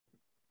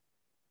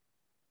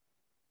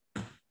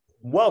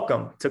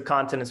Welcome to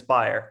Content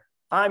Inspire.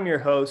 I'm your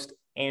host,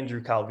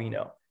 Andrew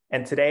Calvino.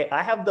 And today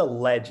I have the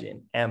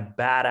legend and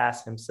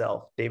badass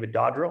himself, David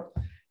Dodrell,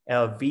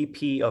 a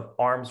VP of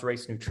Arms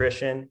Race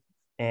Nutrition.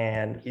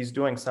 And he's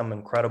doing some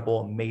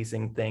incredible,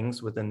 amazing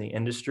things within the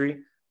industry.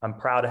 I'm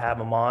proud to have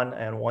him on.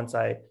 And once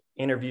I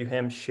interview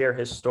him, share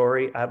his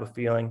story, I have a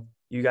feeling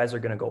you guys are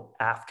going to go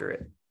after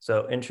it.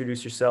 So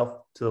introduce yourself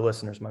to the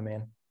listeners, my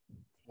man.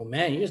 Well,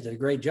 man, you just did a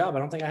great job. I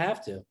don't think I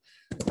have to.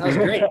 That was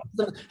great.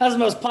 That was the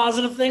most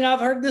positive thing I've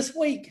heard this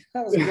week.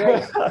 That was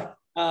great.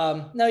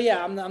 I'm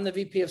the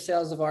VP of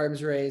sales of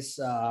Arms Race.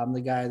 I'm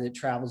the guy that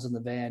travels in the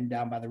van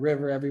down by the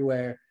river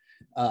everywhere.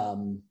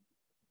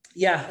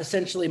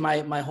 Essentially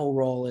my whole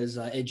role is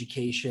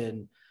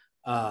education.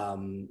 I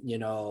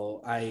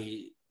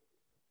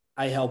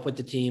help with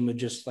the team with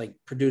just like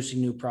producing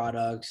new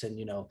products and,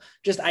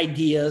 just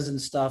ideas and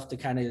stuff to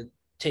kind of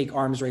take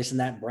Arms Race and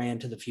that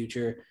brand to the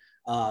future.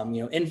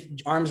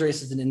 Arms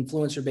Race is an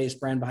influencer-based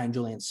brand behind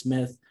Julian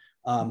Smith.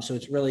 So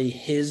it's really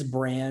his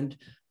brand.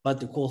 But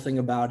the cool thing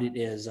about it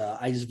is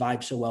I just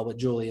vibe so well with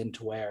Julian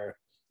to where,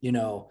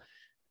 GNC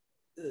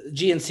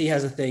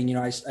has a thing,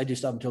 I do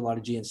stuff to a lot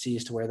of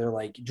GNCs to where they're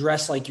like,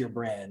 dress like your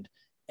brand.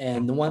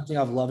 And the one thing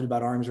I've loved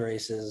about Arms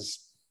Race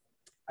is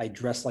I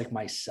dress like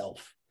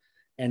myself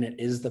and it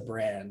is the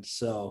brand.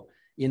 So,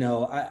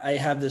 I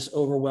have this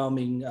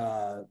overwhelming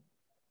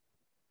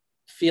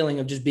feeling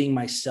of just being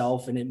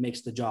myself, and it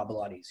makes the job a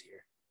lot easier.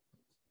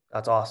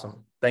 That's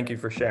awesome. Thank you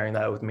for sharing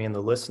that with me and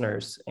the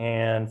listeners.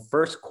 And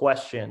first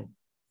question,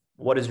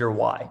 what is your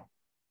why?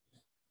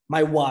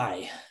 My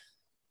why.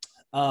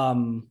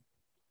 That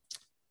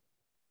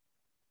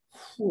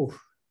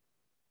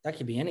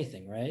could be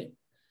anything, right?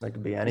 That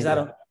could be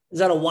anything. Is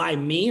that a why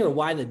me or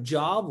why the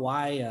job?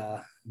 Why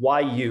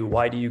you?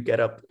 Why do you get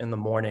up in the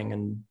morning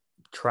and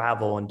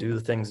travel and do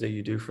the things that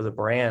you do for the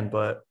brand?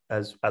 But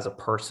as a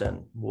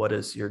person, what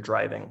is your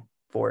driving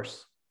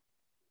force?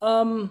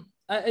 I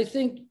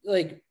think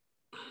I'd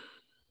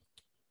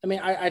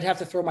have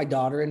to throw my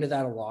daughter into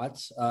that a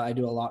lot. I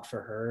do a lot for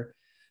her.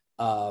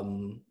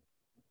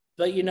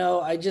 But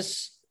I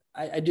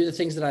do the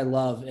things that I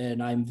love,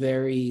 and I'm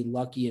very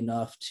lucky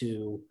enough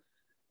to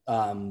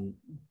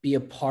be a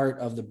part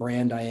of the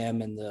brand I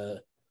am and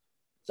the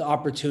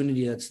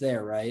opportunity that's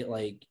there, right?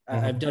 Like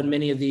I've done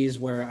many of these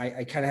where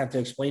I kind of have to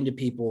explain to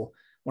people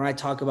when I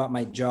talk about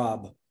my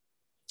job,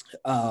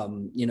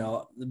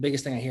 the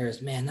biggest thing I hear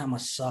is, man, that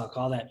must suck,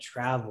 all that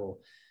travel.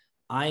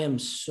 I am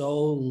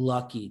so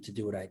lucky to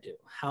do what I do.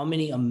 How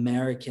many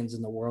Americans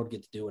in the world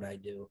get to do what I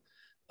do?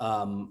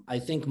 I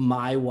think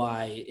my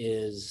why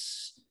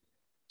is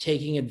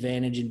taking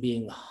advantage and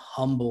being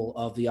humble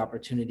of the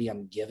opportunity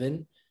I'm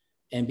given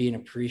and being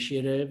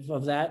appreciative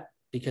of that,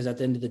 because at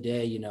the end of the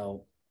day,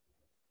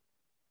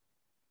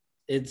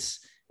 it's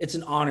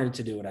an honor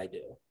to do what I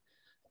do.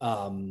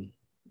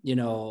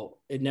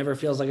 It never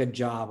feels like a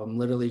job. I'm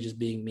literally just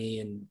being me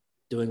and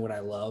doing what I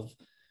love.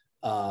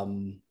 I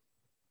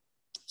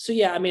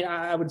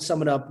would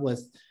sum it up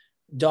with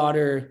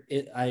daughter.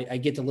 I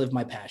get to live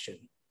my passion,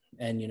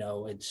 and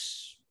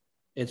it's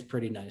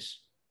pretty nice.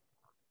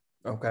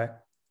 Okay.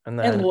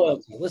 And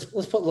loyalty. Let's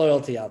put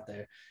loyalty out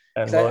there.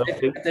 And loyalty.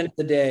 At the end of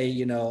the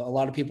day, a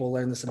lot of people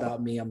learn this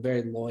about me. I'm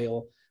very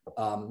loyal.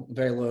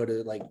 Very loyal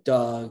to like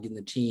Doug and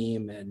the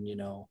team, and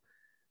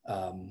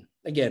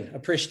again,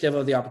 appreciative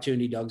of the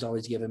opportunity Doug's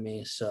always given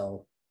me.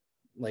 So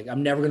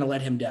I'm never going to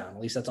let him down. At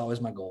least that's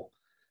always my goal.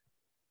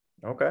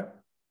 Okay.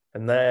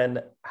 And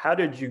then how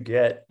did you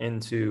get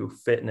into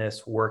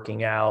fitness,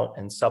 working out,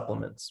 and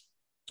supplements?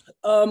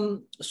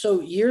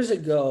 So years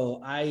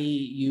ago, I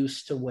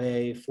used to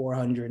weigh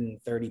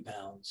 430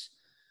 pounds.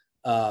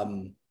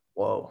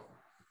 Whoa.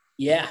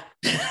 Yeah.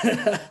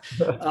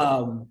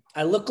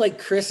 I look like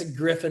Chris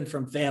Griffin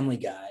from Family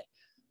Guy.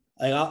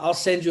 I'll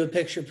send you a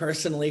picture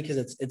personally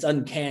because it's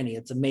uncanny.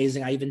 It's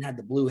amazing. I even had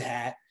the blue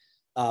hat.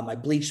 I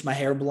bleached my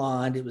hair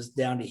blonde. It was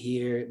down to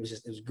here. It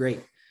was great.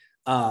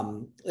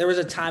 There was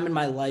a time in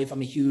my life,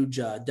 I'm a huge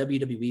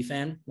WWE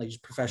fan, like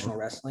just professional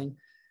wrestling.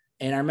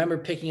 And I remember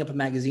picking up a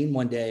magazine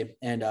one day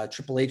and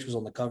Triple H was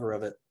on the cover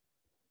of it.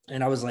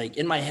 And I was like,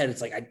 in my head,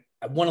 it's like,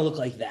 I want to look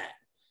like that.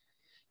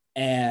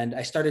 And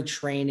I started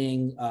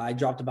training. I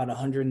dropped about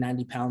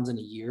 190 pounds in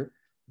a year.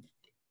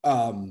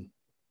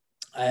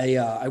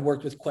 I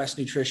worked with Quest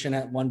Nutrition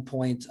at one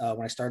point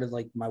when I started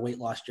my weight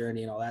loss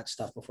journey and all that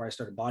stuff before I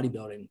started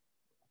bodybuilding.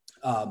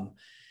 And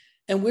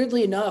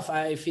weirdly enough,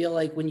 I feel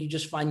like when you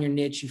just find your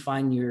niche, you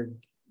find your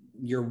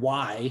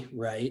why,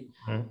 right?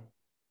 Mm-hmm.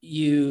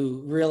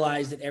 You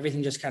realize that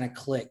everything just kind of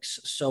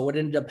clicks. So what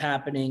ended up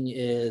happening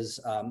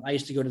is I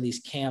used to go to these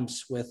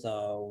camps with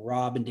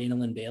Rob and Dana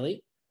Lynn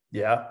Bailey.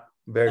 Yeah.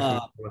 Very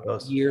familiar with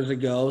those. Years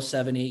ago,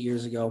 7-8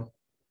 years ago.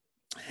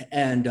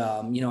 And,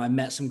 I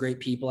met some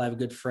great people. I have a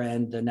good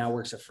friend that now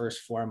works at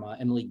First Form,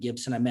 Emily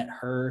Gibson. I met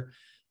her.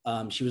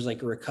 She was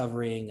like a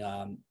recovering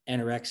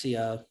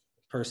anorexia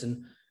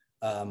person.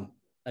 I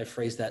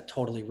phrased that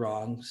totally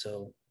wrong.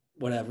 So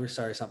whatever.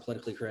 Sorry, it's not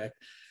politically correct.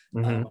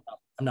 Mm-hmm.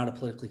 I'm not a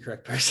politically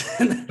correct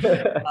person.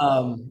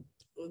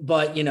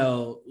 but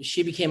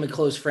she became a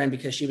close friend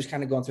because she was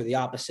kind of going through the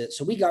opposite.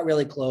 So we got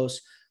really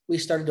close. We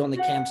started doing the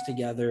camps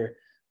together.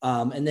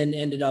 And then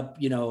ended up,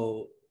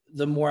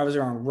 the more I was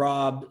around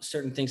Rob,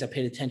 certain things I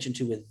paid attention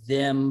to with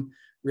them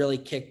really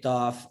kicked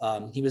off.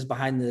 He was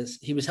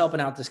he was helping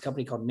out this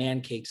company called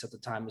Man Cakes at the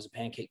time. It was a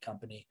pancake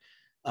company.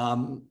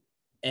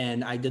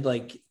 And I did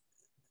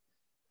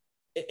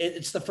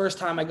it's the first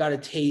time I got a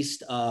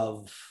taste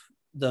of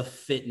the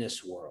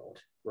fitness world.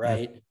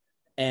 Right. Mm-hmm.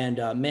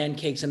 And Man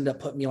Cakes ended up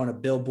putting me on a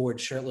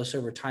billboard shirtless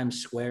over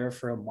Times Square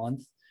for a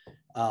month.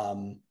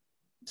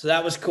 So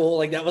that was cool.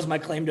 That was my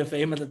claim to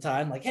fame at the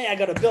time. Hey, I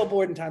got a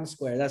billboard in Times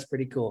Square. That's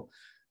pretty cool.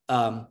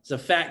 So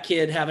fat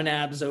kid having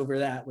abs over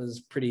that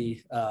was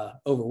pretty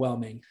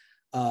overwhelming.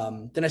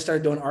 Then I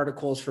started doing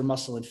articles for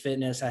Muscle and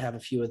Fitness. I have a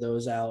few of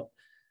those out.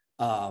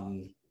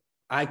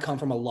 I come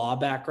from a law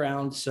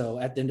background. So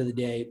at the end of the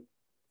day,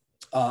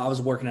 I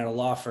was working at a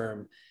law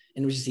firm,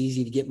 and it was just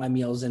easy to get my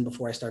meals in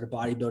before I started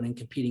bodybuilding,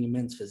 competing in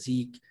men's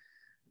physique.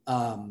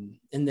 And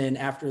then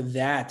after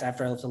that,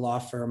 after I left the law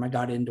firm, I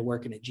got into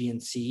working at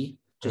GNC,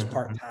 just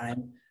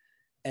part-time,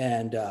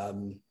 and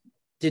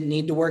didn't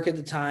need to work at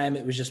the time.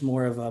 It was just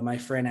more of my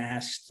friend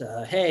asked,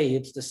 hey,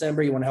 it's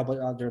December. You want to help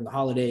out during the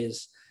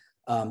holidays?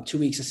 2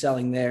 weeks of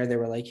selling there. They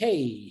were like,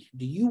 hey,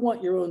 do you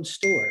want your own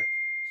store?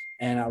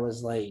 And I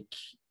was like,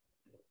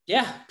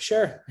 yeah,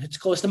 sure. It's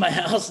close to my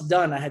house.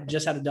 Done. I had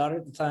just had a daughter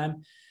at the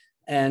time.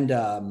 And,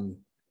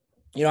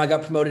 I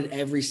got promoted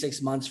every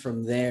 6 months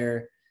from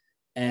there.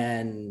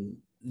 And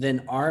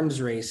then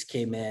Arms Race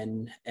came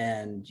in,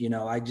 and,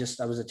 I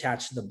was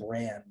attached to the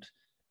brand.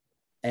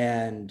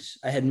 And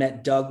I had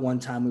met Doug one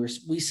time.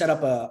 We set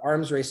up a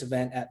Arms Race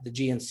event at the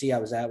GNC I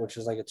was at, which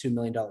was a $2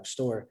 million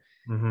store.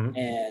 Mm-hmm.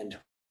 And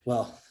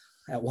well,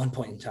 at one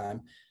point in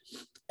time.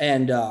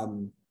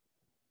 And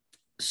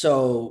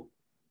so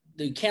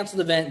they canceled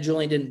the event.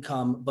 Julian didn't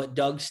come, but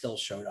Doug still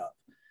showed up.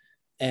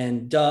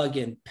 And Doug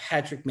and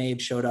Patrick Mabe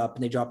showed up,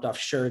 and they dropped off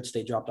shirts.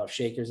 They dropped off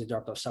shakers. They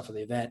dropped off stuff for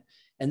the event.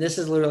 And this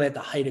is literally at the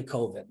height of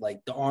COVID.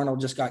 The Arnold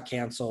just got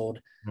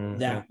canceled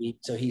that week.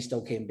 So he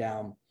still came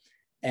down.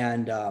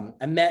 And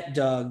I met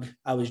Doug.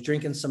 I was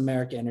drinking some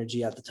America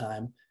Energy at the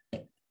time.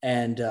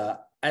 And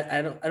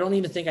I don't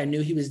even think I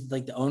knew he was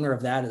the owner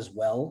of that as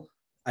well.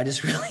 I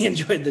just really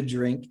enjoyed the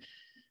drink.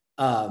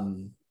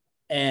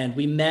 And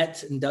we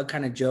met, and Doug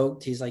kind of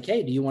joked. He's like,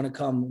 hey, do you want to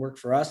come work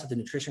for us at the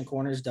Nutrition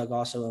Corners? Doug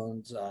also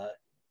owns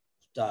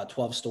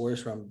 12 stores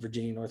from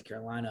Virginia, North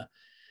Carolina.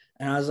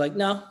 And I was like,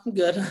 no, I'm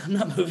good. I'm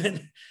not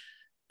moving.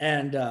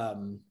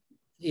 And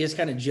he just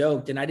kind of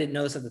joked. And I didn't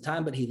know this at the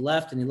time, but he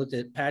left and he looked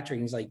at Patrick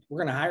and he's like, we're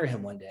going to hire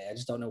him one day. I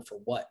just don't know for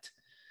what.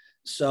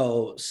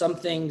 So some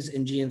things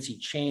in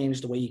GNC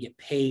changed, the way you get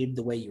paid,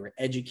 the way you were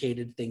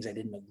educated, things I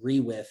didn't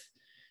agree with.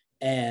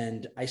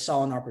 And I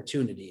saw an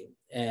opportunity,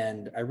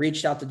 and I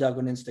reached out to Doug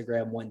on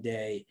Instagram one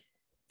day,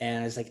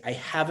 and I was like, I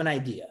have an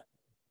idea.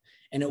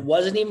 And it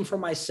wasn't even for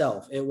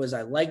myself. It was,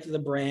 I liked the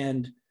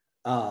brand.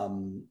 I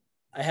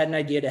had an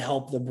idea to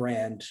help the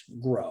brand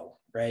grow.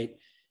 Right.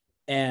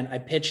 And I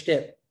pitched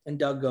it, and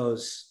Doug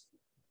goes,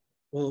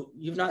 well,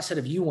 you've not said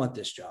if you want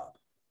this job.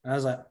 And I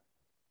was like,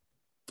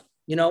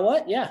 you know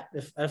what? Yeah.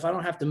 If I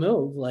don't have to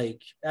move,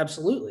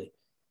 absolutely.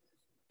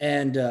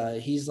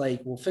 And he's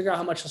like, well, figure out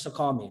how much this will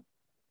call me.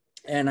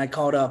 And I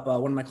called up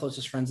one of my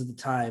closest friends at the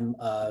time.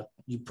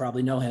 You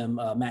probably know him,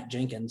 Matt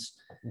Jenkins.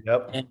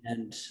 Yep.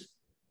 And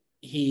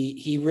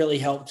he really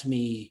helped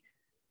me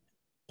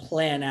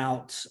plan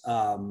out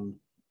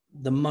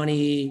the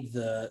money,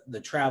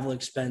 the travel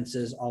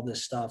expenses, all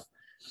this stuff.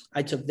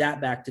 I took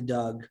that back to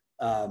Doug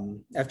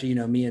after,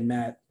 me and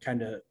Matt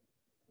kind of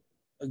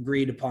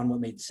agreed upon what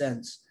made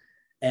sense.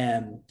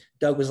 And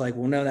Doug was like,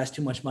 well, no, that's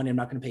too much money. I'm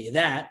not going to pay you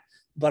that,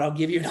 but I'll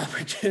give you an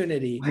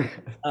opportunity.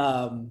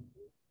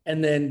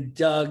 And then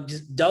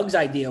Doug's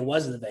idea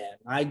was the van.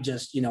 I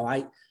just,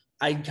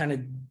 I kind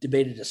of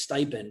debated a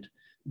stipend,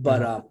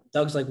 but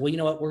Doug's like, well, you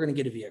know what? We're going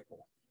to get a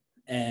vehicle.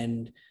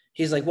 And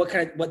he's like,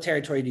 what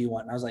territory do you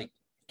want? And I was like,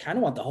 kind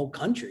of want the whole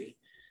country.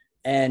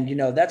 And,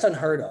 that's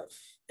unheard of.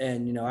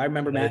 And, I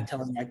remember Matt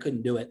telling me I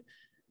couldn't do it.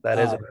 That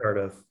is unheard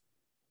of.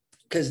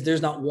 Because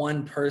there's not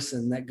one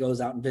person that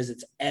goes out and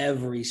visits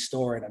every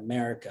store in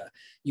America.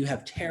 You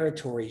have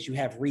territories, you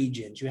have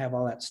regions, you have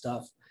all that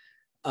stuff.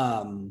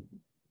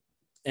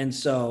 And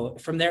so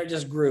from there, it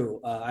just grew.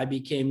 I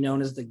became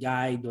known as the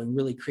guy doing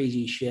really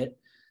crazy shit.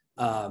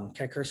 Can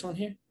I curse on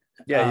here?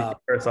 Yeah, you can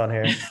curse on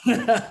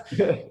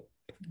here.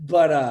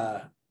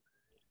 But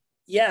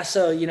yeah,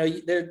 so,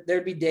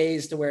 there'd be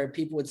days to where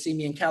people would see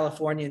me in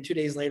California, and 2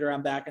 days later,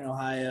 I'm back in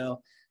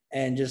Ohio,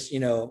 and just,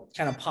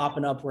 kind of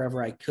popping up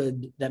wherever I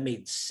could that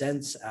made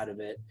sense out of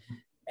it.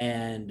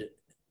 And,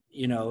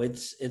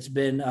 it's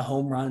been a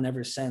home run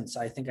ever since.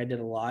 I think I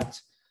did a lot.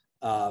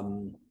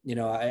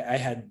 I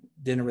had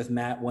dinner with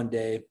Matt one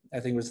day, I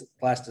think it was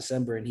last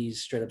December, and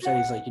he's straight up said,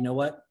 he's like, you know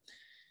what?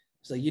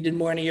 He's like, you did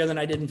more in a year than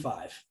I did in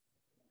 5.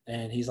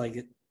 And he's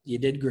like, you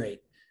did great.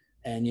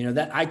 And,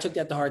 that I took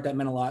that to heart. That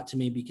meant a lot to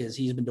me because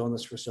he's been doing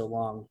this for so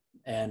long.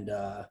 And,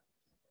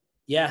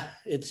 yeah,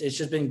 it's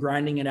just been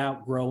grinding it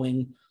out,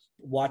 growing.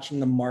 watching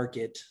the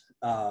market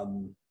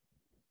and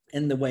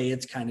the way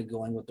it's kind of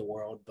going with the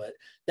world. But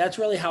that's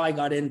really how I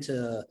got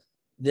into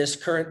this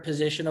current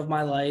position of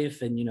my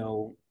life and,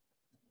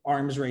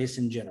 arms race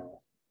in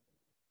general.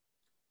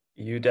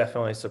 You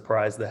definitely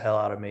surprised the hell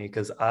out of me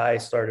because I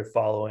started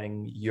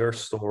following your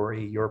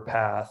story, your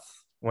path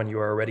when you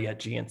were already at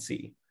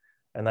GNC.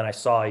 And then I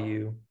saw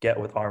you get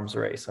with Arms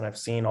Race, and I've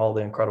seen all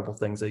the incredible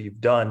things that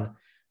you've done.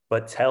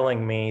 But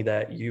telling me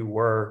that you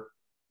were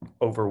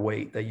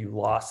overweight, that you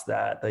lost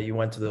that you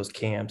went to those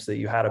camps, that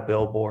you had a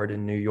billboard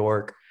in New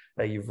York,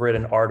 that you've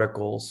written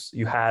articles,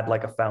 you had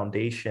like a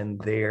foundation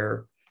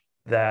there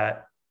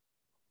that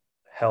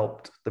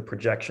helped the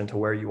projection to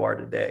where you are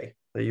today.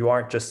 That you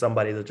aren't just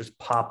somebody that just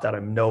popped out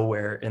of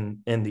nowhere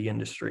in the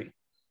industry.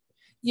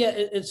 Yeah,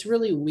 it's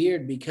really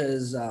weird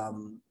because,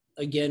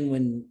 again,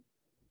 when,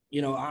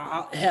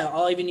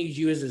 I'll even use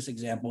you as this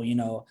example.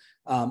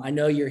 I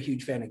know you're a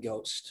huge fan of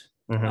Ghost.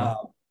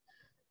 Mm-hmm.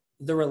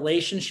 The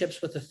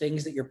relationships with the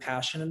things that you're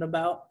passionate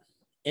about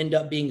end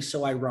up being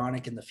so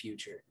ironic in the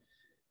future,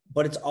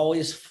 but it's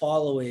always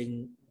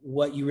following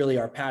what you really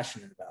are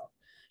passionate about.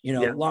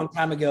 A long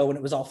time ago when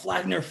it was all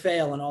Flagner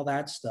fail and all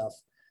that stuff,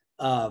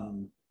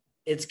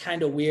 it's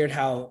kind of weird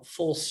how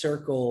full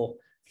circle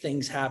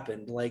things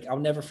happened. Like I'll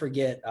never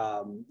forget,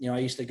 I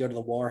used to go to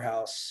the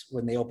Warhouse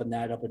when they opened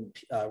that up in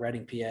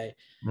Reading, PA.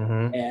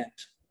 Mm-hmm. And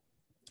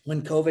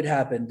when COVID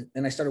happened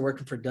and I started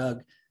working for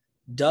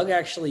Doug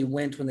actually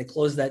went, when they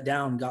closed that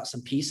down, got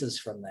some pieces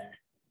from there.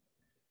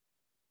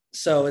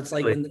 So it's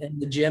like in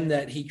the gym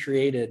that he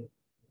created,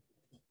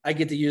 I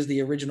get to use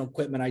the original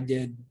equipment I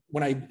did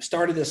when I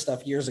started this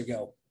stuff years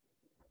ago.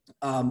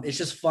 It's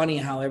just funny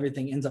how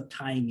everything ends up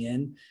tying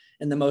in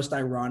the most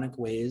ironic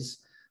ways.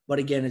 But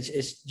again,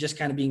 it's just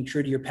kind of being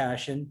true to your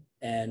passion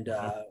and,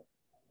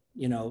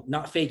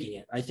 not faking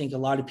it. I think a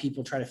lot of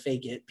people try to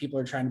fake it. People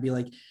are trying to be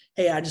like,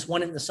 hey, I just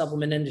want it in the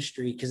supplement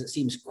industry because it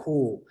seems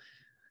cool.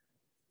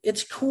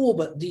 It's cool,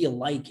 but do you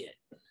like it?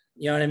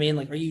 You know what I mean?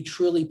 Like, are you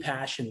truly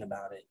passionate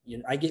about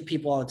it? I get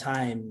people all the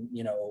time,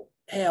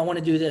 hey, I want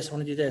to do this. I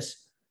want to do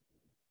this.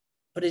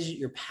 But is it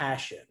your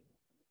passion?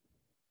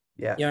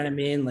 Yeah. You know what I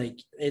mean? Like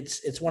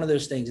it's one of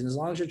those things. And as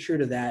long as you're true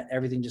to that,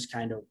 everything just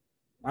kind of,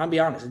 I'll be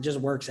honest, it just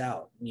works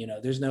out.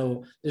 There's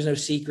no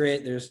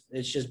secret.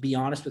 It's just be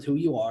honest with who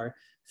you are,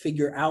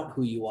 figure out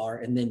who you are,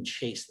 and then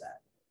chase that.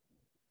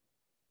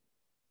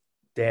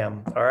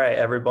 Damn. All right,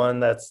 everyone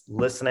that's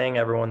listening,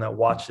 everyone that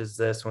watches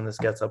this when this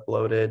gets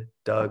uploaded,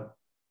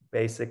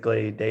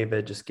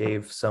 David just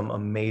gave some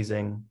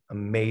amazing,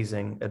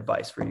 amazing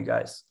advice for you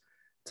guys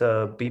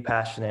to be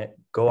passionate,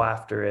 go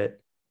after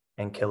it,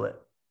 and kill it.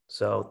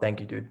 So thank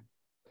you, dude.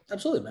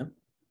 Absolutely, man.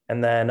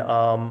 And then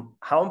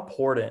how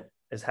important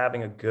is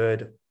having a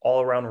good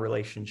all-around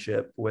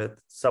relationship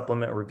with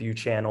supplement review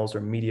channels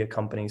or media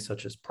companies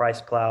such as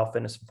Price Plow,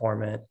 Fitness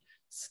Informant,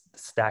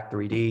 Stack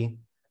 3D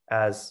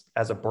as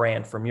a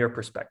brand from your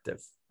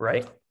perspective,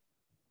 right?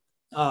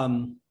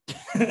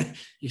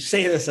 You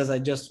say this as I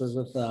just was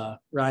with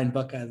Ryan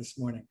Buckeye this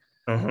morning.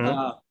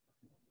 Mm-hmm.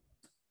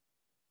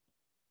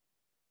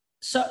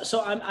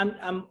 So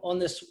I'm on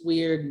this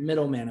weird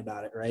middleman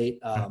about it, right?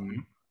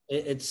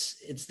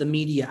 It's the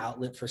media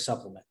outlet for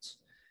supplements.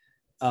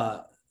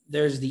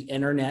 There's the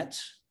internet,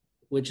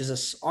 which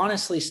is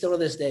honestly still to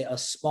this day a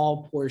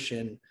small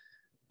portion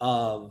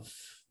of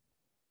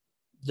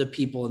the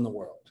people in the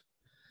world,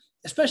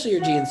 especially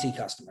your GNC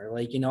customer.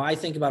 Like, I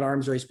think about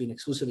Arms Race being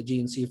exclusive to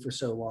GNC for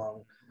so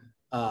long.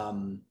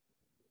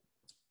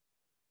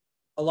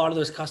 A lot of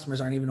those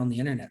customers aren't even on the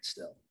internet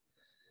still.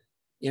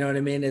 You know what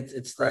I mean?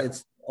 It's right.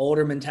 It's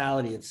older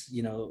mentality.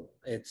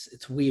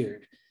 It's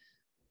weird.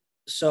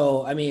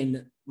 So, I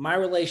mean, my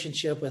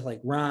relationship with like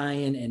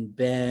Ryan and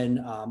Ben,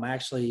 I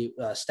actually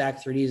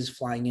Stack 3D is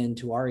flying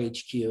into our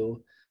HQ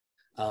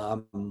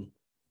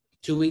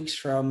 2 weeks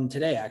from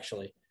today,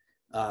 actually.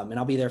 And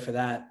I'll be there for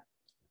that.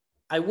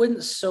 I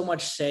wouldn't so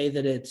much say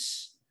that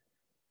it's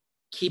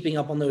keeping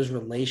up on those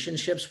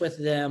relationships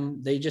with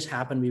them. They just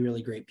happen to be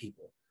really great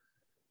people.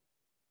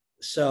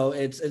 So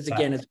it's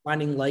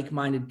finding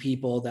like-minded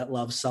people that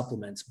love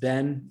supplements.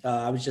 Ben,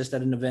 I was just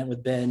at an event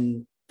with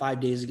Ben 5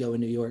 days ago in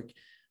New York.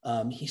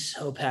 He's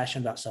so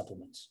passionate about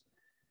supplements.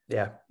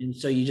 Yeah. And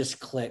so you just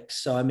click.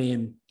 So, I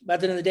mean, at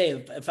the end of the day,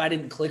 if I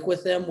didn't click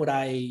with them, would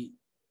I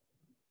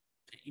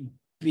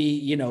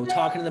be,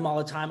 talking to them all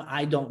the time?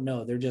 I don't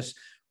know. They're just,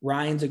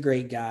 Ryan's a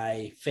great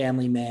guy,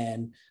 family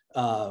man,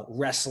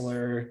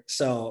 wrestler.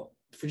 So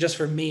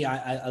for me,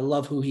 I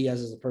love who he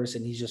is as a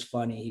person. He's just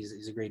funny.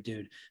 He's a great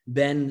dude.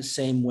 Ben,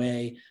 same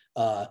way,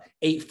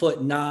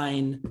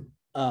 8'9",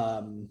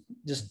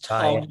 just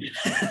tall,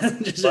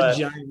 just a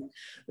giant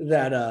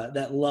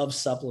that loves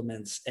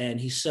supplements, and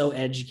he's so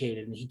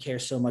educated and he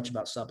cares so much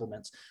about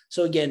supplements.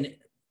 So again,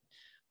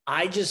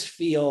 I just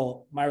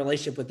feel my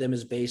relationship with them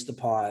is based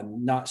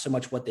upon not so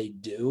much what they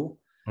do,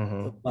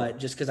 but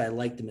just because I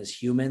like them as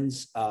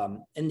humans.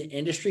 In the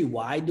industry,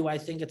 why do I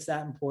think it's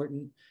that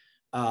important?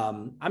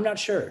 I'm not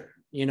sure.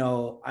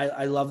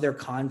 I love their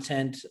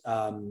content.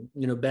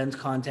 Ben's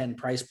content and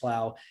Price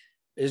Plow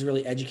is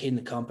really educating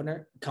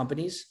the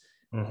companies.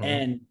 Mm-hmm.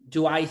 And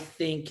do I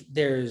think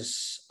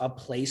there's a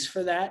place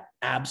for that?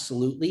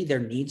 Absolutely. There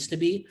needs to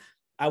be.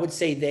 I would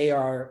say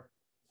they're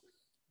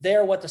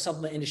what the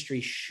supplement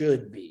industry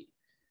should be.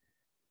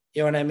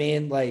 You know what I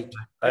mean? Like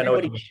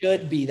everybody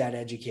should be that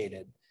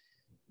educated.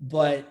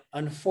 But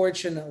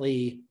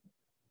unfortunately,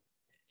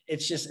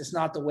 it's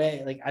not the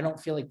way. Like, I don't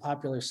feel like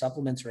popular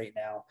supplements right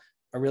now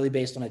are really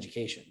based on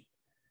education.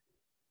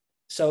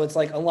 So it's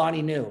like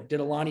Alani Nu. Did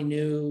Alani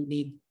Nu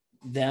need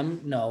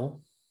them?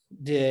 No.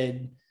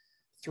 Did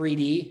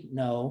 3D?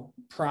 No.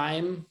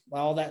 Prime,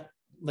 all that,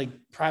 like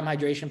Prime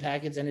hydration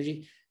packets,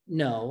 energy?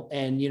 No.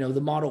 And,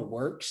 the model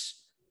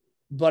works.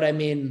 But I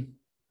mean,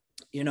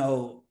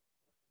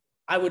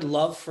 I would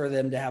love for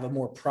them to have a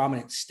more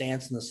prominent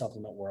stance in the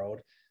supplement world.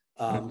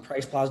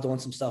 Price Plow is doing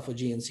some stuff with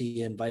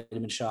GNC and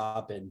Vitamin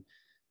Shop, and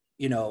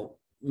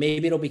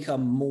maybe it'll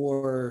become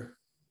more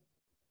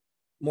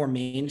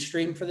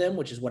mainstream for them,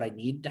 which is what I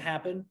need to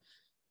happen.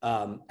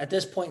 At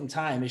this point in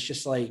time, it's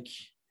just like,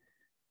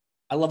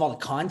 I love all the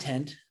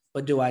content,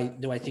 but do I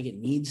think it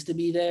needs to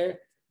be there?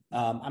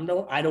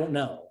 I don't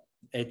know.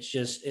 It's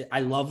just, I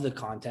love the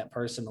content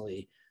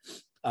personally.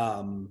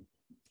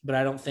 But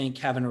I don't think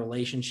having a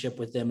relationship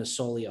with them is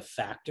solely a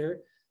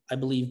factor. I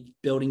believe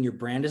building your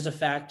brand is a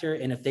factor.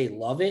 And if they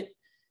love it,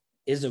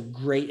 is a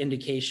great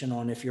indication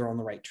on if you're on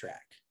the right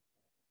track.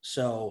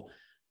 So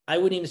I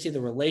wouldn't even say the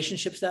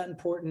relationship's that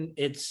important.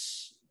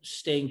 It's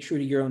staying true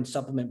to your own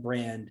supplement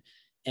brand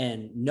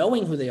and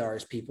knowing who they are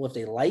as people. If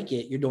they like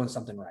it, you're doing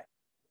something right,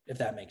 if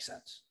that makes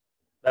sense.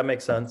 That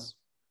makes sense.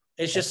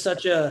 It's just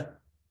such a,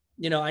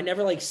 I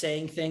never like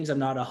saying things I'm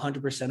not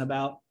 100%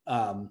 about.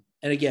 And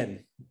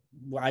again,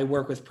 I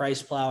work with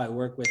Price Plow. I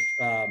work with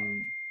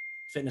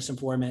Fitness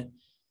Informant.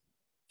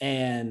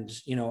 And,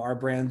 our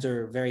brands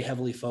are very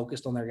heavily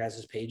focused on their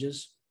guys'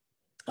 pages.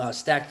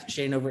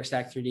 Shane over at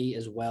Stack 3D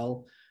as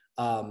well.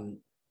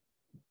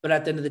 But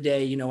at the end of the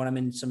day, when I'm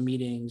in some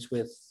meetings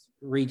with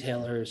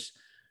retailers,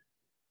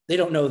 they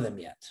don't know them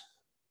yet.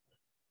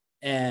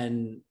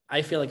 And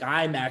I feel like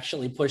I'm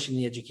actually pushing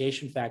the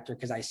education factor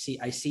because I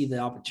see the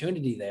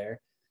opportunity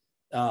there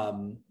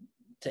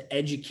to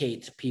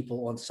educate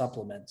people on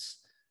supplements.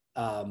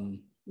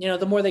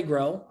 The more they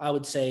grow, I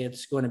would say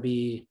it's going to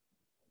be,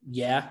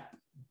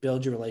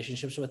 build your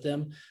relationships with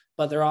them.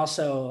 But they're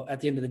also,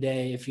 at the end of the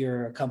day, if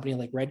you're a company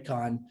like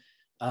Redcon,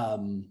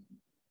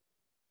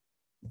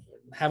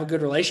 have a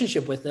good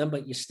relationship with them,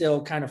 but you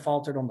still kind of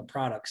faltered on the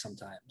product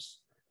sometimes.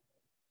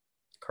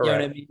 Correct. You know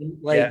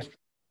what I mean?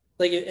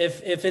 Like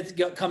if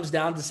it comes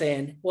down to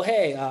saying, well,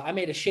 hey, I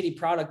made a shitty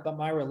product, but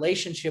my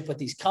relationship with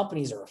these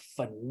companies are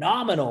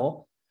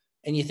phenomenal,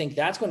 and you think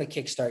that's going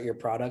to kickstart your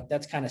product,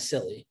 that's kind of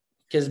silly.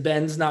 Because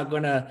Ben's not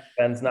going to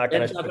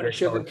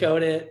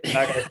sugarcoat it.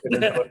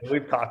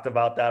 We've talked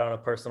about that on a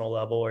personal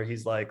level where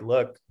he's like,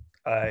 look,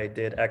 I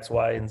did X,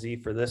 Y, and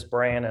Z for this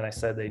brand. And I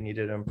said they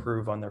needed to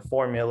improve on their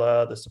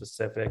formula, the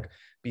specific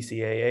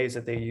BCAAs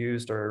that they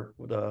used, or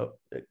the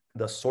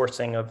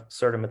sourcing of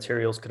certain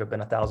materials could have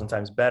been 1,000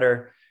 times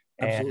better.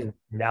 Absolutely. And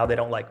now they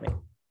don't like me.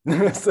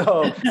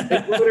 So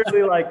it's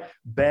literally like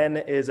Ben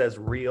is as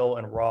real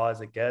and raw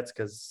as it gets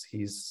because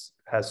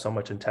has so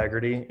much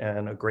integrity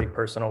and a great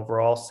person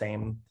overall.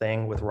 Same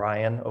thing with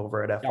Ryan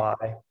over at FI.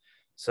 Yeah.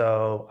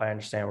 So I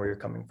understand where you're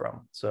coming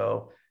from.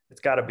 So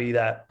it's got to be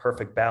that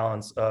perfect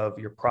balance of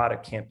your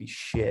product can't be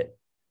shit.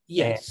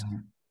 Yes.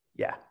 And,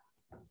 yeah.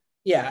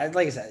 Yeah.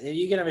 Like I said,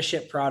 you can have a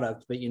shit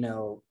product, but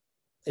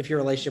if your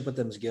relationship with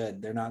them is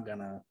good, they're not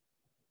gonna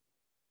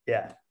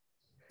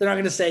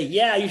say,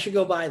 yeah, you should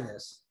go buy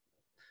this.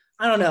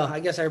 I don't know. I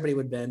guess everybody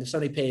would bend if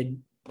somebody paid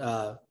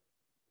Ben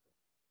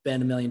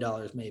 $1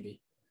 million, maybe.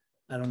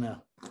 I don't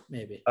know.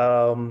 Maybe.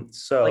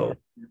 So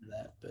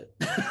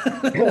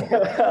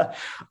but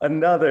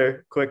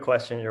another quick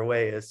question your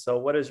way is, so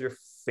what is your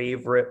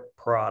favorite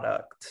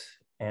product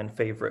and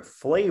favorite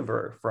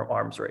flavor from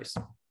Arms Race?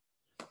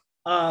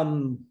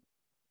 I'm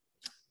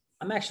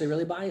actually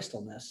really biased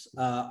on this.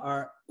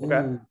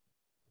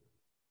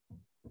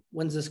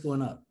 When's this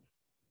going up?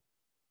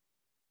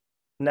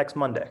 Next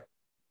Monday.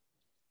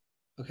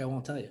 Okay, I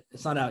won't tell you.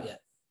 It's not out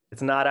yet.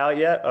 It's not out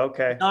yet?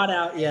 Okay. Not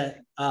out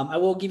yet. I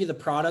will give you the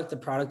product. The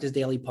product is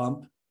Daily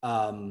Pump.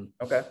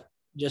 Okay.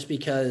 Just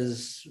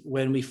because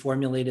when we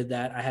formulated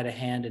that, I had a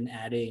hand in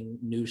adding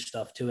new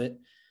stuff to it.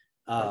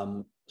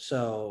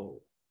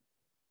 So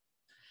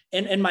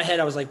in my head,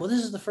 I was like, well,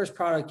 this is the first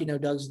product,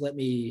 Doug's let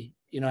me,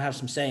 have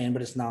some saying,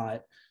 but it's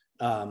not.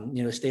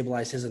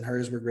 Stabilize His and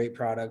Hers were great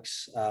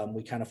products.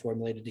 We kind of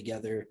formulated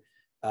together.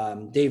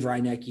 Dave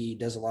Reinecke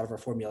does a lot of our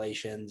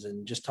formulations,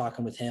 and just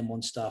talking with him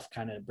on stuff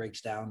kind of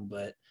breaks down.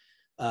 But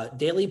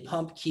Daily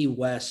Pump Key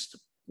West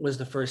was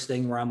the first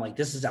thing where I'm like,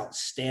 this is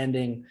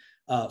outstanding,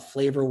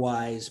 flavor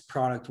wise,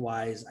 product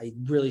wise. I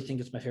really think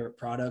it's my favorite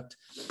product.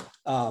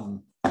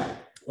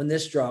 When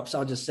this drops,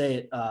 I'll just say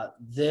it.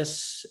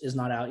 This is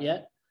not out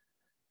yet.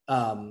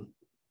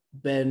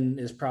 Ben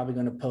is probably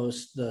going to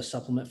post the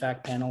supplement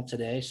fact panel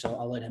today, so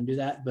I'll let him do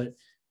that. But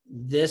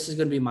this is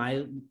going to be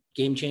my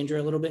game changer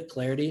a little bit,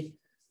 Clarity.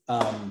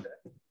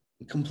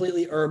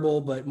 completely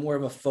herbal, but more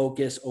of a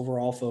focus,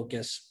 overall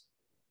focus,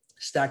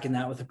 stacking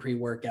that with a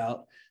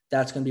pre-workout.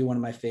 That's going to be one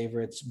of my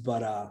favorites.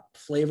 But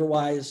flavor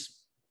wise,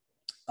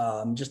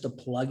 just to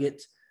plug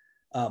it,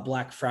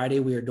 Black Friday,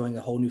 we are doing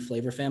a whole new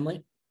flavor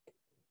family.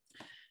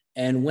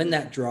 And when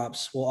that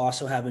drops, we'll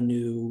also have a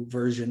new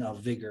version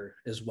of Vigor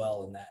as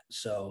well in that.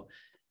 So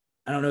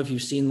I don't know if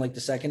you've seen like the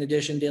second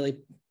edition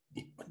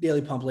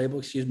Daily Pump label,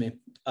 excuse me.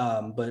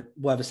 But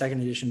we'll have a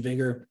second edition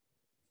Vigor.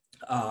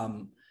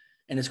 And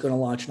it's going to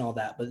launch and all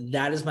that. But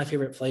that is my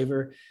favorite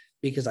flavor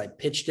because I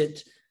pitched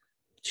it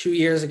 2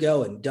 years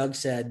ago and Doug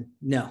said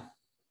no.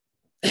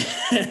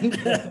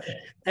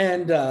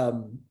 and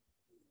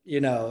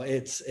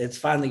it's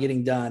finally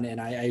getting done. And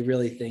I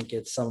really think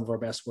it's some of our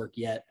best work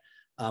yet.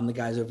 The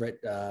guys over at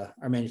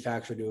our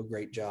manufacturer do a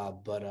great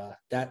job, but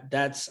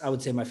that's, I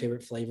would say, my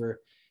favorite flavor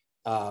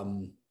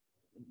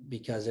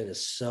because it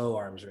is so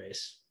arms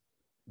race.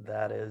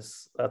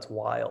 That's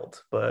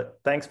wild. But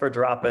thanks for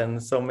dropping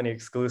so many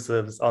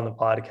exclusives on the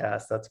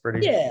podcast. That's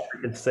pretty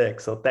freaking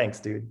sick. So thanks,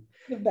 dude.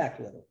 Give back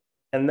a little.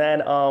 And then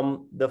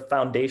the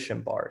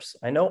foundation bars.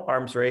 I know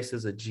Arms Race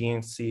is a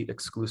GNC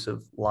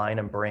exclusive line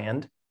and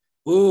brand.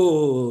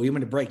 Ooh, you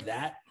want to break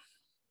that?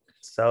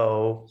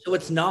 So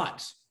it's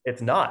not.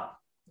 It's not.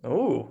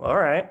 Ooh, all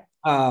right.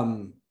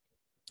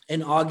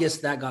 In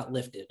August that got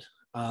lifted.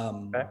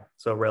 Okay.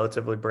 So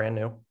relatively brand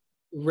new.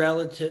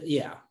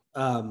 Yeah.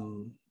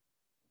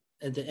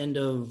 At the end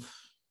of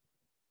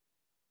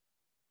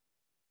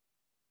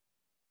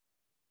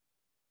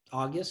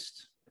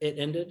August, it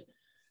ended.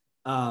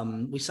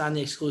 We signed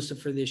the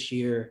exclusive for this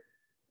year.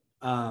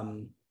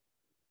 And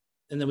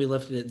then we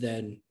lifted it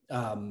then.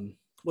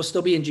 We'll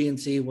still be in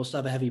GNC. We'll still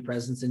have a heavy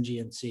presence in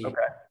GNC.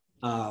 Okay.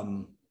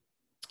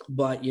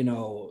 But,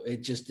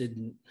 it just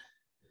didn't.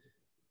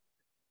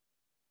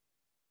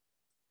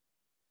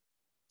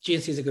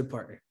 GNC is a good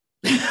partner.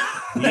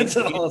 That's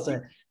all I'll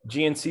say.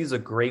 GNC is a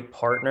great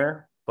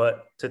partner,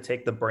 but to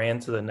take the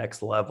brand to the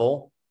next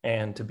level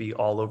and to be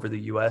all over the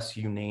US,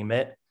 you name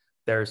it,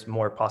 there's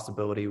more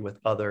possibility with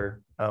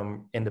other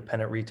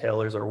independent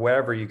retailers or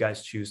wherever you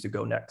guys choose to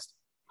go next.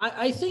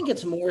 I think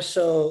it's more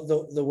so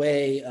the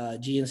way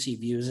GNC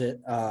views it.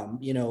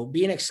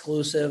 Being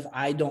exclusive,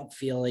 I don't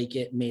feel like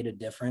it made a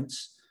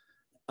difference.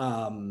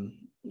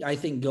 I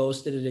think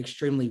Ghost did it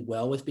extremely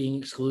well with being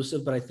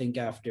exclusive, but I think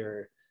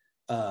after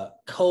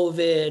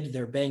COVID,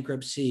 their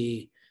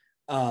bankruptcy,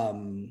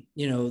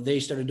 they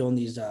started doing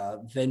these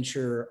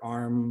venture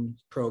arm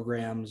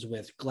programs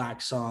with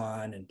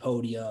Glaxon and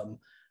Podium.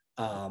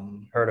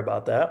 Heard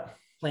about that.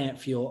 Plant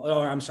Fuel.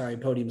 Oh, I'm sorry.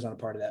 Podium's not a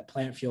part of that.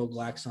 Plant Fuel,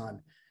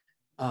 Glaxon.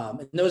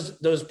 And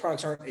those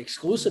products aren't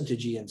exclusive to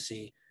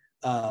GNC.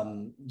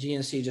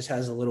 GNC just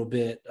has a little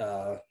bit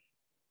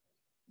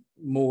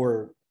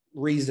more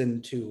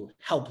reason to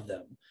help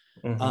them.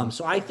 Mm-hmm.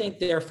 So I think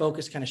their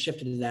focus kind of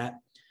shifted to that.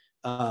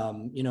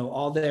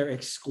 All their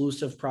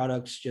exclusive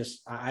products,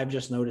 I've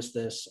just noticed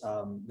this,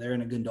 they're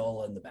in a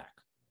gondola in the back.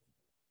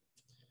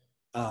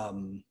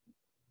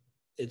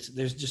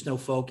 There's just no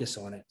focus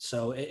on it.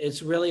 So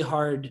it's really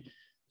hard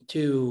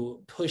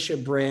to push a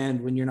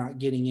brand when you're not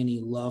getting any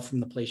love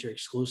from the place you're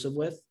exclusive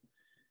with.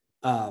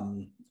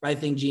 I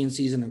think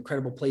GNC is an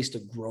incredible place to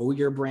grow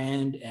your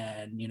brand.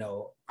 And,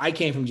 I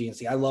came from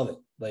GNC. I love it.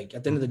 Like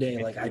at the end of the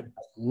day, like I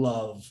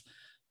love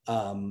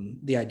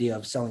the idea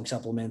of selling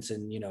supplements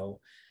and,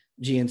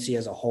 GNC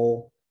as a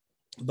whole,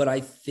 but I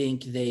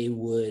think they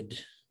would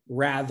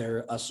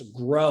rather us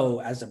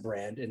grow as a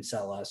brand and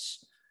sell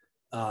us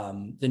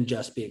than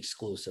just be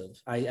exclusive.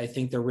 I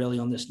think they're really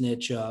on this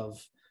niche of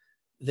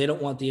they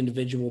don't want the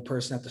individual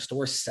person at the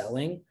store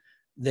selling.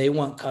 They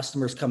want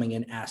customers coming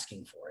in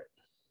asking for it.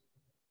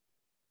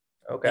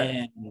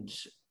 Okay. And,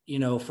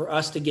 for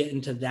us to get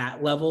into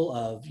that level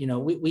of,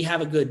 we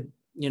have a good,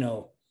 we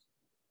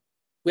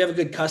have a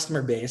good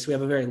customer base. We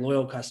have a very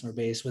loyal customer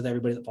base with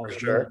everybody that follows.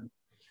 Sure.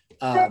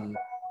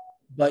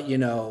 But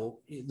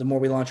the more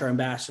we launch our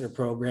ambassador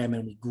program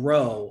and we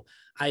grow,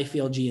 I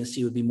feel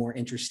GNC would be more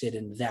interested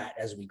in that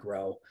as we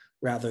grow,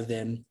 rather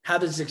than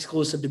have this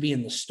exclusive to be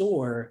in the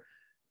store.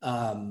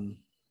 When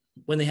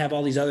they have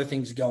all these other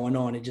things going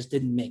on, it just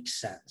didn't make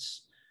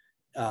sense.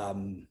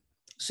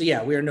 So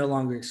yeah, we are no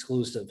longer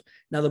exclusive.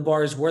 Now the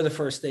bars were the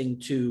first thing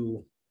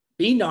to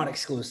be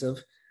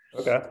non-exclusive.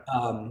 Okay.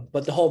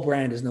 But the whole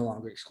brand is no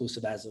longer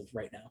exclusive as of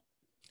right now.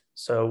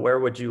 So where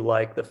would you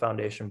like the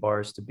foundation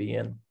bars to be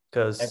in?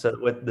 Because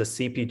with the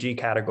CPG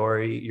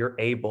category, you're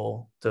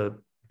able to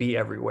be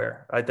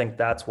everywhere. I think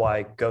that's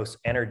why Ghost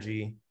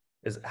Energy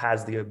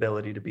has the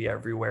ability to be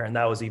everywhere. And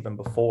that was even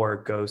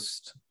before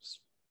Ghost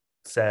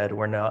said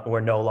we're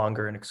no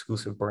longer an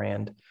exclusive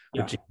brand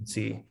with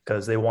GNC,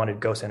 because they wanted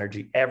Ghost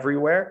Energy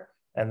everywhere.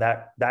 And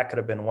that could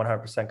have been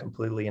 100%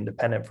 completely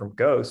independent from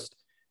Ghost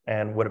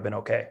and would have been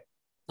okay.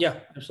 Yeah,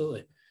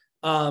 absolutely.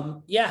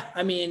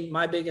 I mean,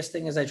 my biggest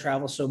thing is I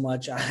travel so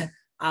much.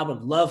 I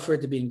would love for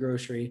it to be in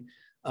grocery.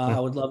 I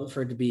would love it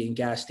for it to be in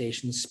gas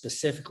stations,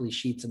 specifically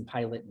Sheetz and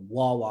Pilot, and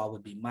Wawa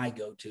would be my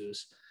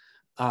go-tos.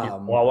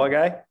 Wawa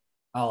guy?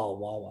 Oh,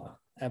 Wawa.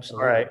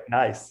 Absolutely. All right.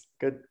 Nice.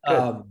 Good.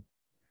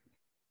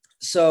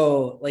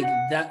 So like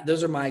that,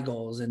 those are my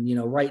goals. And,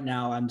 right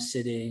now I'm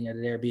sitting at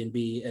an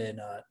Airbnb in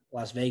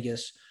Las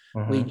Vegas.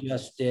 We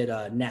just did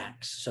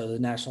NACS, so the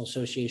National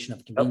Association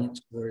of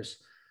Convenience Stores,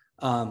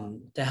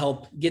 to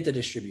help get the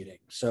distributing.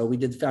 So we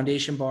did the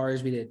foundation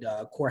bars, we did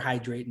Core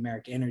Hydrate,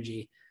 American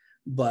Energy,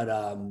 but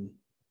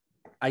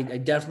I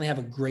definitely have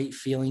a great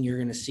feeling you're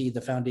going to see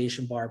the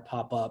foundation bar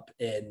pop up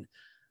in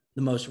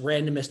the most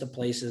randomest of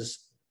places.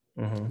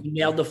 You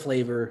nailed the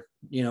flavor.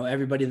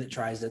 Everybody that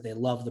tries it, they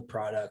love the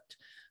product.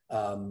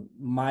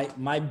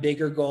 My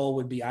bigger goal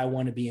would be, I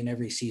want to be in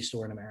every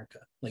C-store in America.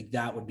 Like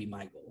that would be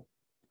my goal.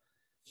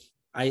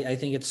 I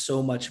think it's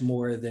so much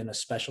more than a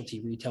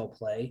specialty retail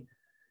play.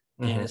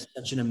 And it's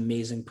such an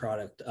amazing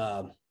product.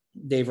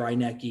 Dave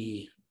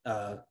Reinecke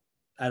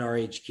at our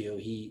HQ,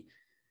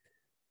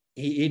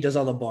 he does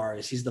all the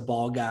bars. He's the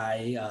ball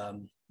guy.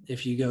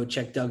 If you go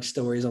check Doug's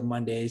stories on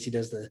Mondays, he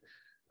does the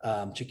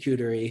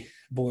charcuterie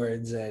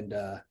boards, and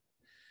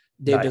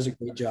Dave does a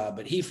great job.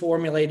 But he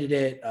formulated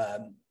it.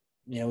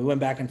 We went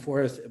back and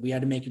forth. We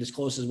had to make it as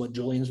close as what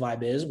Julian's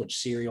Vibe is, which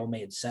cereal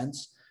made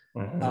sense.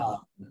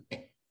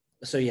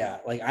 So yeah,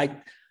 like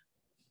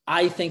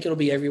I think it'll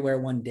be everywhere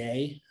one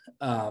day.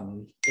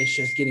 It's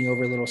just getting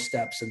over little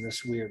steps in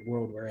this weird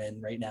world we're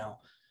in right now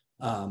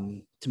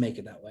to make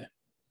it that way.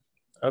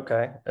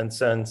 Okay. And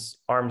since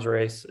Arms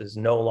Race is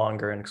no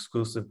longer an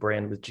exclusive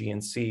brand with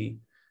GNC,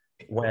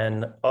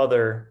 when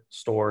other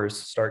stores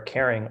start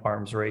carrying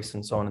Arms Race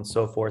and so on and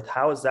so forth,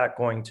 how is that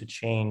going to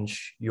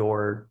change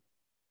your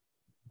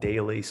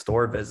daily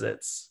store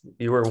visits?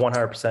 You were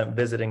 100%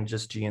 visiting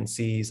just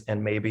GNCs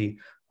and maybe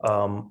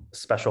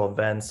special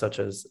events such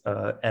as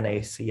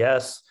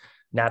NACS,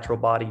 Natural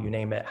Body, you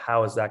name it.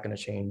 How is that going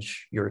to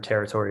change your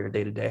territory or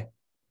day to day?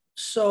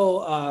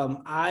 So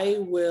I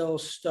will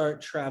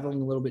start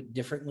traveling a little bit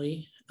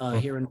differently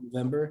here in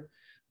November.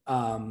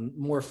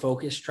 More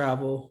focused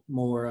travel,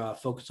 more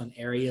focused on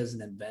areas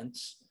and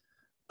events.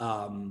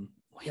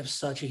 We have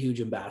such a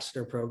huge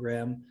ambassador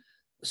program.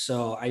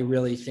 So I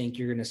really think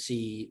you're going to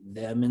see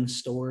them in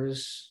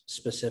stores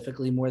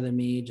specifically more than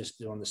me, just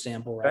doing the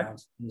sample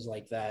rounds, things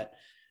like that.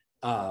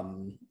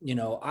 When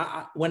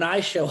I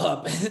show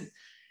up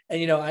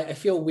and, I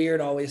feel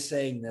weird always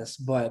saying this,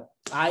 but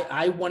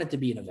I want it to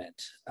be an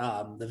event.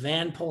 The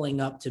van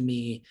pulling up to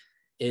me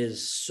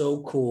is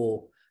so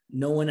cool.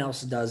 No one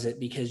else does it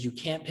because you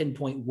can't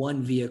pinpoint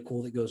one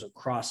vehicle that goes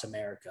across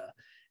America,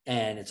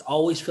 and it's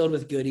always filled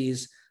with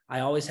goodies. I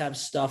always have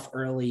stuff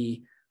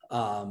early.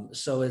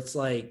 So it's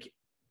like,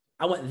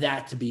 I want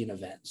that to be an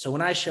event. So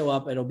when I show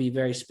up, it'll be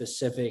very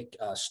specific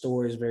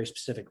stores, very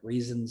specific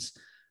reasons.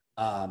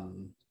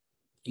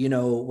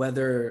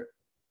 Whether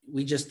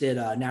we just did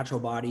a Natural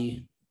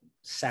Body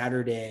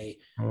Saturday,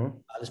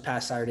 this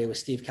past Saturday with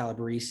Steve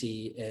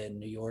Calabrese in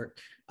New York.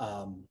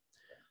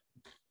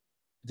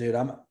 Dude,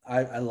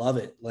 I love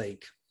it.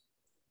 Like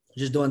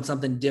just doing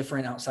something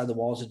different outside the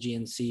walls of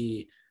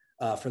GNC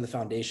for the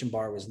foundation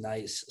bar was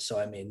nice. So,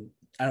 I mean,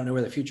 I don't know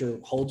where the future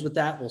holds with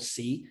that. We'll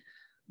see.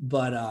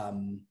 But, I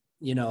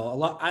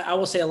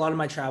will say a lot of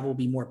my travel will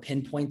be more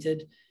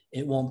pinpointed.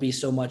 It won't be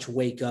so much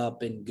wake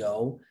up and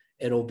go.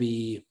 It'll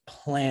be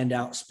planned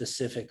out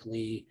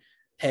specifically.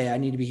 Hey, I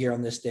need to be here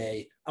on this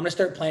day. I'm going to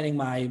start planning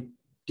my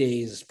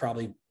days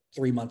probably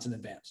 3 months in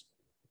advance.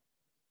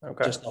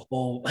 Okay. Just a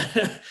whole,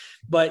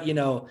 but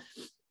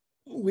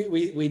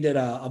we did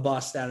a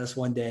boss status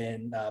one day,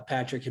 and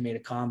Patrick had made a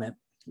comment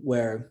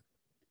where,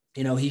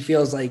 he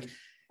feels like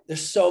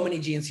there's so many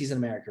GNCs in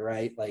America,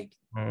 right? Like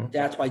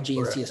that's why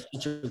GNC is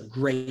such a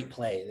great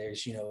play.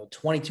 There's,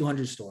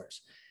 2,200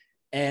 stores.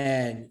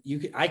 And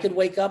I could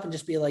wake up and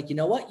just be like, you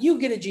know what, you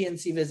get a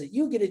GNC visit,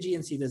 you get a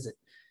GNC visit.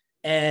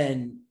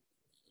 And,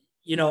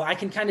 I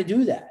can kind of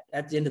do that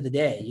at the end of the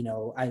day.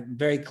 I'm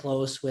very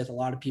close with a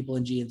lot of people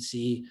in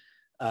GNC.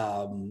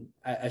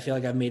 I feel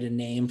like I've made a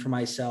name for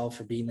myself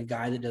for being the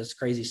guy that does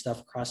crazy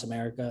stuff across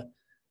America.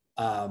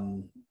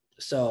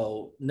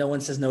 So no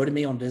one says no to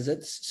me on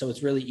visits. So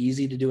it's really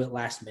easy to do it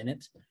last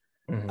minute.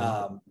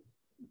 But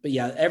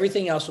yeah,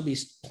 everything else will be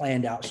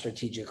planned out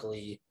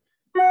strategically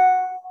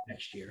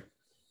next year.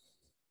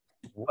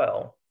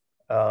 Well,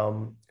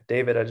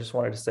 David, I just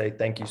wanted to say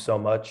thank you so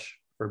much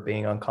for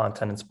being on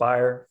Content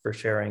Inspire, for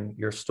sharing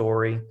your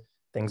story,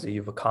 things that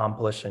you've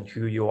accomplished, and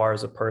who you are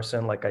as a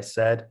person. Like I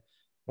said,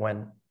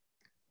 when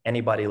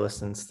anybody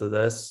listens to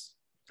this,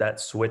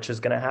 that switch is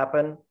going to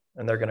happen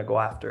and they're going to go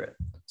after it.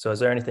 So is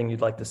there anything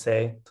you'd like to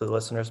say to the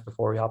listeners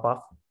before we hop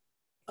off?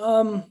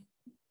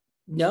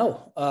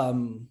 No,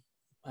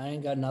 I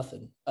ain't got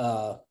nothing.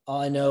 All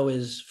I know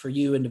is for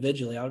you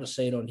individually, I'll just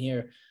say it on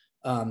here.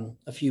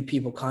 A few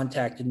people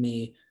contacted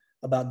me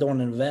about doing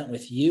an event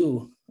with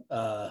you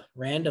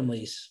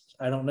randomly.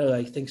 I don't know.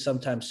 I think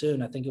sometime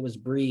soon. I think it was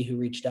Bree who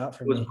reached out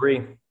for me. It was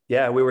Bree.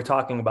 Yeah, we were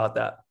talking about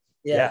that.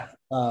 Yeah.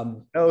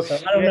 So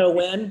I don't know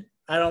when.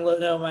 I don't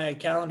know my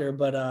calendar,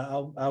 but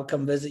I'll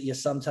come visit you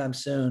sometime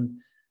soon.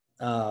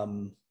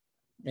 And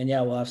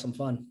yeah, we'll have some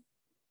fun.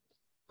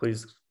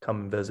 Please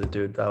come and visit,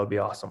 dude. That would be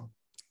awesome.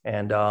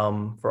 And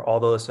for all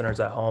the listeners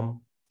at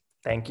home,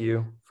 thank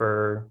you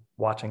for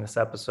watching this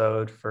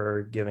episode,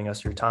 for giving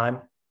us your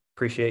time.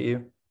 Appreciate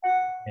you.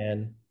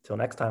 And till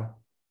next time.